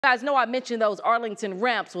Guys, know I mentioned those Arlington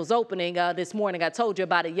ramps was opening this morning. I told you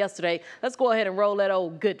about it yesterday. Let's go ahead and roll that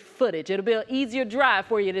old good footage. It'll be an easier drive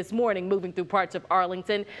for you this morning moving through parts of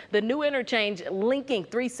Arlington. The new interchange linking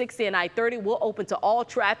 360 and I-30 will open to all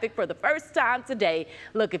traffic for the first time today.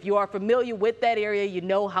 Look, if you are familiar with that area, you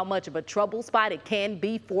know how much of a trouble spot it can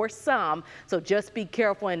be for some. So just be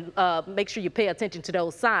careful and make sure you pay attention to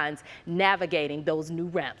those signs navigating those new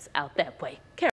ramps out that way.